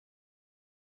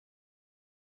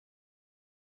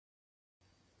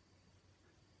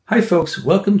Hi folks,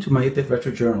 welcome to my 8-Bit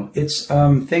Retro Journal. It's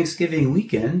Thanksgiving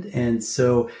weekend, and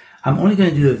so I'm only going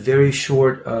to do a very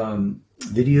short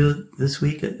video this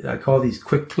week. I call these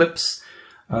quick clips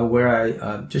where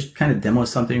I just kind of demo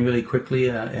something really quickly,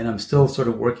 and I'm still sort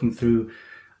of working through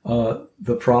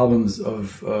the problems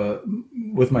of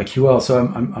with my QL.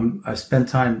 So I spent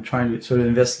time trying to sort of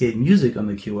investigate music on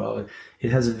the QL.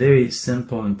 It has a very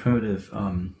simple and primitive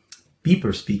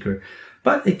beeper speaker,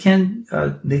 but it can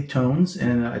make tones,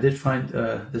 and I did find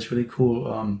this really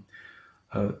cool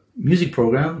music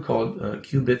program called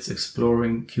QBITS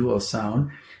Exploring QL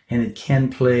Sound, and it can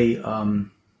play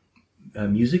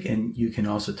music, and you can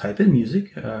also type in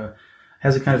music.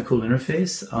 Has a kind of cool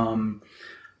interface,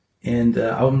 and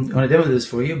I'm going to demo this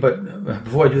for you. But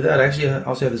before I do that, actually I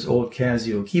also have this old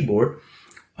Casio keyboard,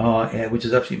 which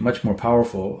is actually much more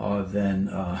powerful than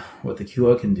what the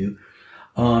QL can do.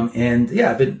 And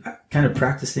yeah, I've been kind of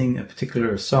practicing a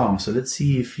particular song, so let's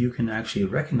see if you can actually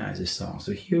recognize this song.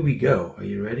 So here we go. Are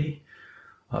you ready?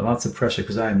 Lots of pressure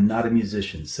because I am not a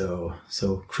musician, so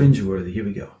cringeworthy. Here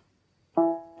we go.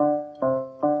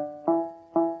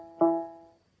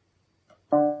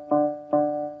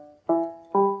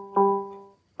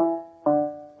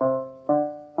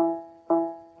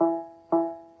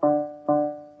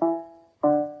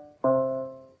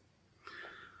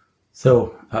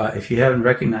 So if you haven't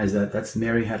recognized that, that's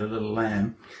Mary Had a Little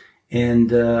Lamb,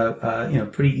 and you know,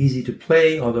 pretty easy to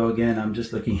play. Although again, I'm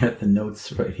just looking at the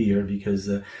notes right here because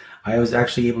I was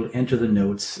actually able to enter the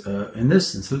notes in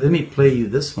this. And so let me play you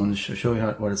this one to show you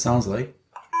what it sounds like.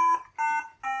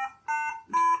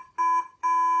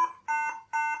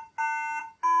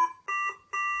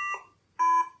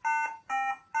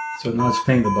 So now it's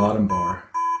playing the bottom bar.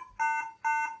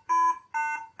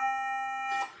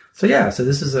 So yeah, so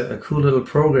this is a cool little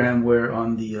program where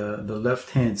on the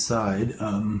left-hand side,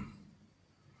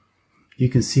 you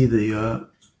can see the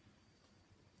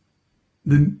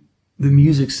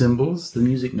music symbols, the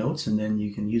music notes, and then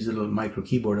you can use a little micro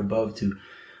keyboard above to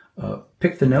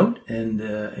pick the note. And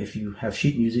if you have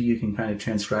sheet music, you can kind of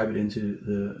transcribe it into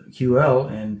the QL.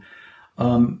 And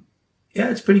yeah,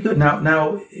 it's pretty good.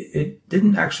 Now it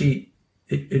didn't actually,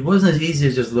 it wasn't as easy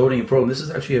as just loading a program. This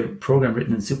is actually a program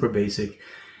written in SuperBASIC.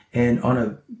 And on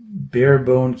a bare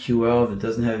bone QL that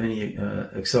doesn't have any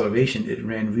acceleration, it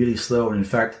ran really slow. And in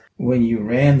fact, when you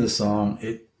ran the song,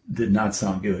 it did not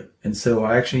sound good. And so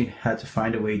I actually had to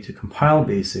find a way to compile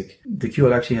BASIC. The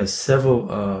QL actually has several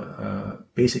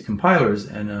BASIC compilers,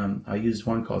 and I used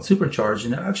one called Supercharged,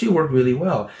 and it actually worked really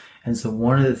well. And so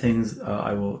one of the things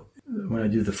when I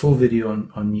do the full video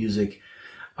on music,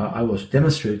 I will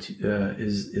demonstrate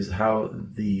is how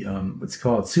the what's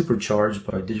called Supercharged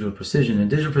by Digital Precision. And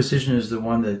Digital Precision is the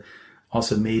one that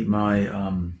also made my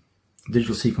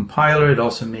Digital C compiler. It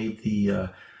also made the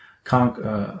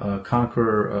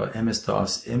Conqueror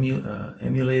MS-DOS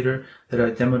emulator that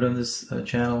I demoed on this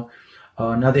channel.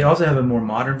 Now they also have a more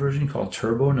modern version called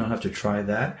Turbo, and I'll have to try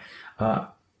that.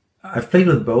 I've played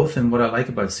with both, and what I like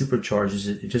about Supercharged is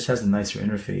it just has a nicer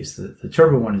interface. The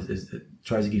Turbo one it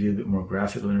tries to give you a bit more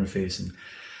graphical interface, and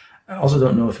I also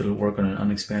don't know if it'll work on an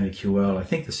unexpanded QL. I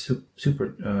think the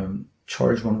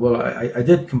Supercharged one will. I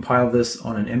did compile this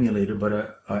on an emulator,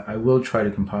 but I will try to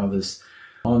compile this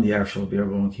on the actual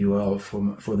bare-bone QL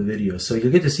for the video. So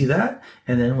you'll get to see that,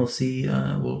 and then we'll see.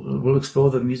 We'll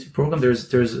explore the music program. There's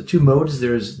two modes.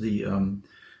 There's the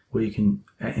where you can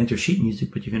enter sheet music,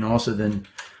 but you can also then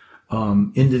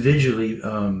individually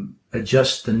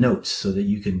adjust the notes so that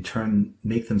you can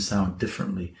make them sound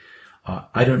differently.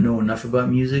 I don't know enough about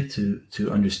music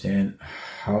to understand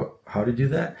how to do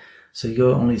that, so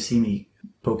you'll only see me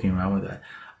poking around with that.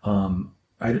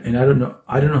 I don't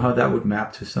know how that would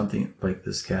map to something like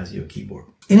this Casio keyboard.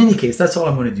 In any case, that's all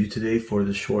I'm going to do today for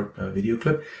the short video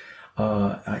clip.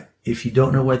 If you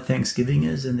don't know what Thanksgiving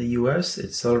is in the US,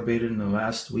 it's celebrated in the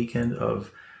last weekend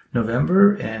of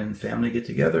November, and family get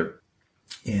together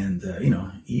and you know,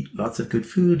 eat lots of good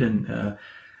food, and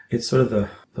it's sort of the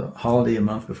holiday a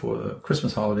month before the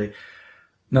Christmas holiday.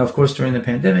 Now, of course, during the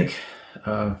pandemic,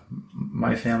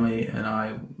 my family and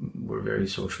I were very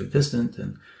socially distant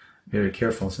and very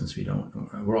careful, since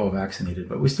we're all vaccinated,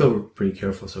 but we still were pretty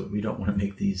careful, so we don't want to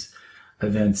make these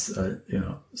events you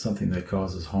know, something that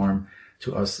causes harm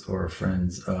to us or our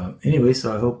friends. Anyway,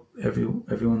 so I hope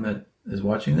everyone that is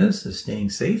watching this is staying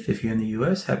safe. If you're in the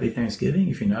US, happy Thanksgiving.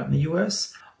 If you're not in the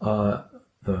US,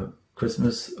 the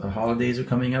Christmas holidays are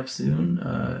coming up soon,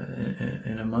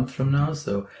 in a month from now,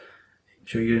 so I'm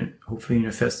sure you're hopefully in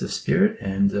a festive spirit,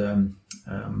 and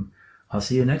I'll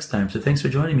see you next time. So thanks for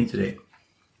joining me today.